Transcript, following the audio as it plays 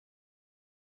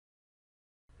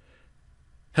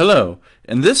Hello,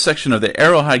 in this section of the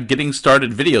Aerohive Getting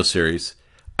Started video series,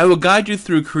 I will guide you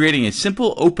through creating a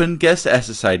simple open Guest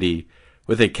SSID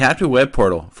with a captive web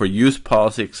portal for use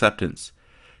policy acceptance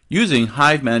using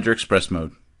Hive Manager Express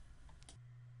mode.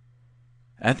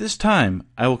 At this time,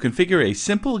 I will configure a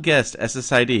simple Guest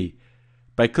SSID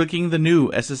by clicking the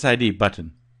New SSID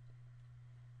button.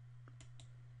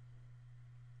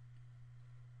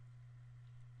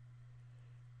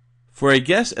 For a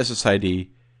Guest SSID,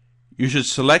 you should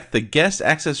select the Guest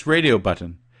Access Radio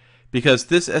button because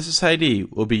this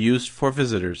SSID will be used for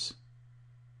visitors.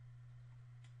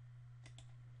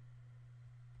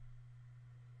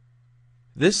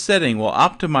 This setting will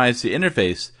optimize the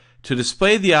interface to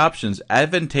display the options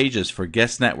advantageous for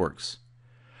guest networks.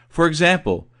 For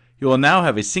example, you will now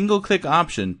have a single-click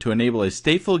option to enable a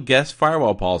stateful guest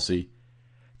firewall policy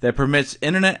that permits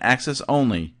internet access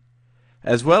only,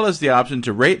 as well as the option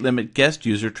to rate limit guest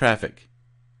user traffic.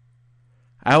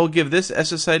 I will give this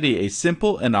SSID a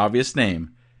simple and obvious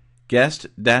name,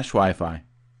 Guest-Wi-Fi.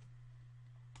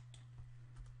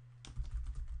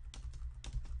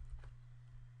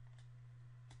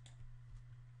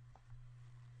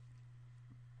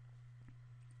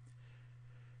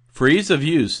 For ease of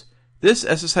use, this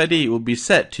SSID will be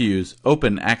set to use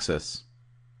Open Access.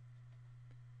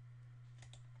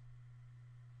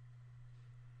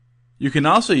 You can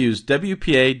also use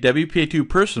WPA, WPA2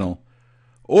 Personal,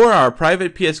 or our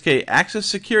private PSK access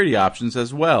security options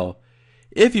as well,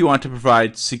 if you want to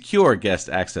provide secure guest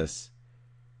access.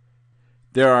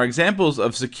 There are examples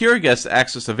of secure guest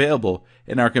access available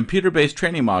in our computer-based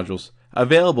training modules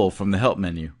available from the Help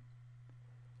menu.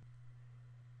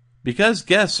 Because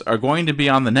guests are going to be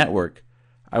on the network,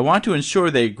 I want to ensure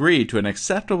they agree to an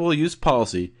acceptable use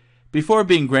policy before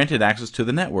being granted access to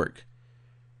the network.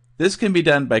 This can be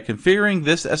done by configuring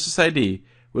this SSID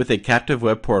with a captive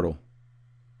web portal.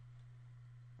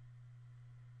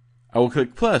 I will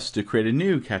click plus to create a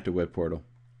new captive web portal.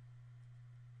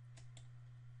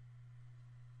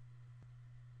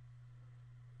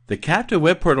 The captive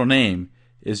web portal name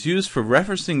is used for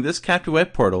referencing this captive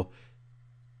web portal.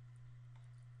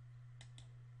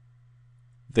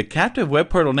 The captive web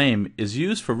portal name is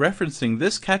used for referencing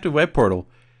this captive web portal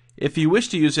if you wish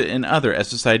to use it in other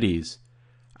SSIDs.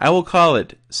 I will call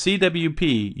it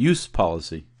CWP Use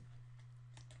Policy.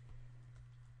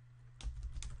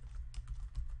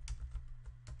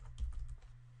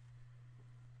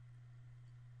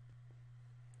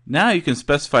 Now you can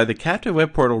specify the captive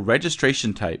web portal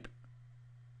registration type.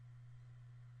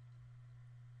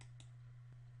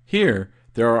 Here,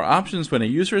 there are options when a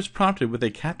user is prompted with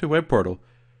a captive web portal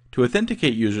to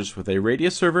authenticate users with a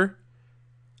radius server,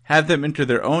 have them enter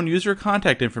their own user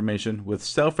contact information with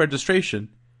self-registration,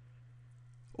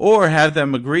 or have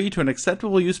them agree to an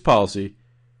acceptable use policy,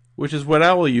 which is what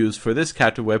I will use for this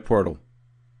captive web portal.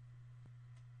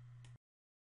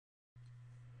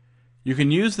 You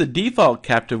can use the default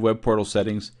captive web portal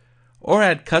settings or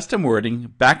add custom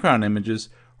wording, background images,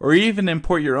 or even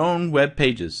import your own web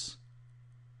pages.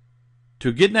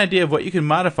 To get an idea of what you can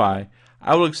modify,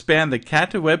 I will expand the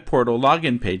captive web portal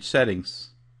login page settings.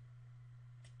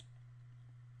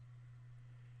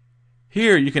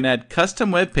 Here you can add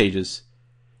custom web pages.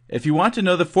 If you want to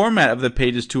know the format of the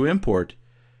pages to import,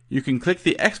 you can click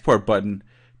the export button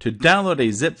to download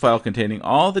a zip file containing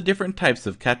all the different types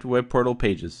of captive web portal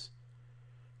pages.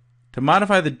 To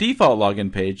modify the default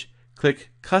login page,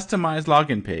 click Customize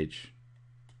Login Page.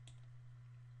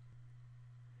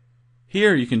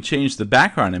 Here you can change the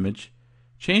background image,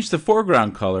 change the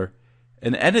foreground color,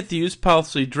 and edit the use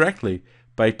policy directly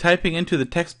by typing into the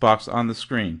text box on the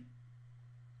screen.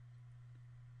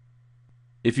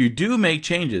 If you do make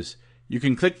changes, you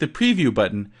can click the Preview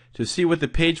button to see what the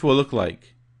page will look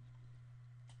like.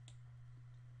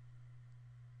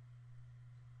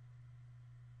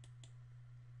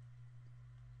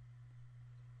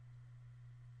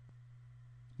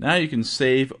 Now you can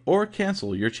save or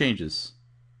cancel your changes.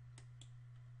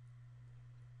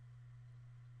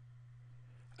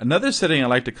 Another setting I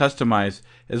like to customize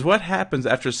is what happens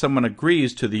after someone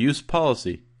agrees to the use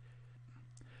policy.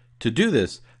 To do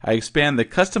this, I expand the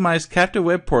Customize Captive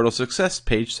Web Portal Success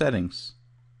page settings.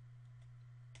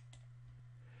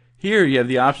 Here you have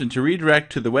the option to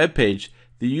redirect to the web page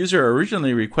the user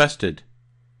originally requested,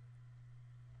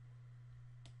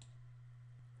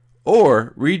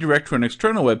 or redirect to an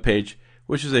external web page,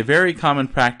 which is a very common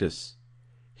practice.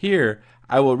 Here,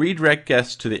 I will redirect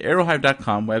guests to the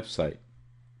arrowhive.com website.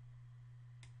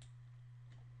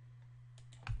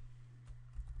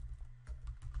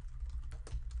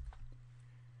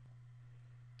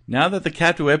 Now that the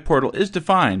captive web portal is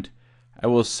defined, I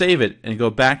will save it and go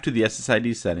back to the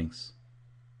SSID settings.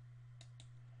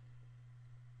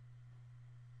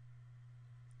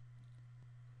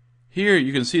 Here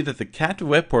you can see that the captive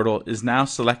web portal is now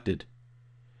selected.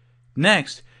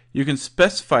 Next, you can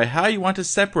specify how you want to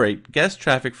separate guest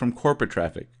traffic from corporate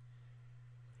traffic.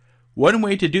 One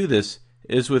way to do this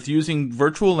is with using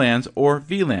virtual LANs or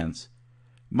VLANs.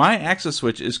 My access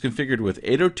switch is configured with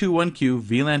 802.1q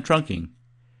VLAN trunking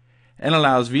and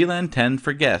allows VLAN 10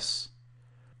 for guests.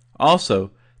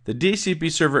 Also, the DHCP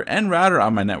server and router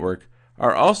on my network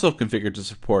are also configured to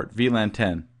support VLAN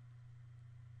 10.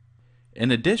 In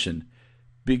addition,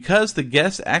 because the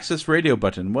guest access radio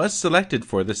button was selected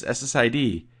for this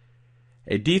SSID,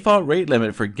 a default rate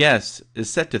limit for guests is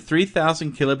set to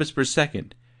 3000 kilobits per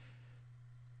second,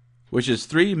 which is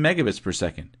 3 megabits per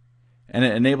second, and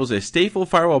it enables a stateful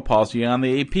firewall policy on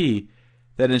the AP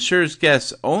that ensures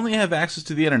guests only have access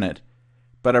to the internet,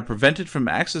 but are prevented from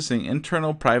accessing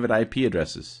internal private IP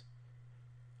addresses.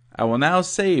 I will now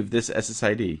save this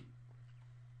SSID.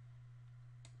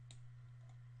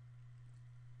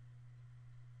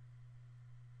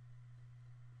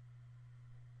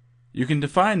 You can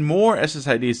define more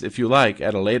SSIDs if you like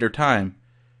at a later time.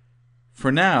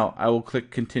 For now, I will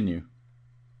click Continue.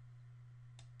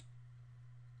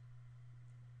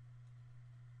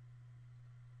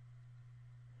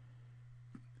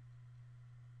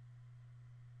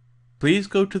 Please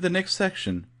go to the next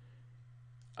section,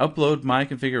 Upload my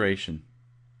configuration.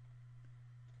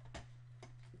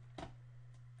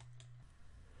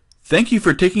 Thank you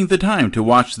for taking the time to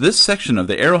watch this section of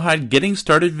the Aerohive Getting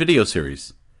Started video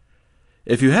series.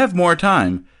 If you have more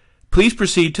time, please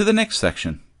proceed to the next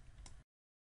section.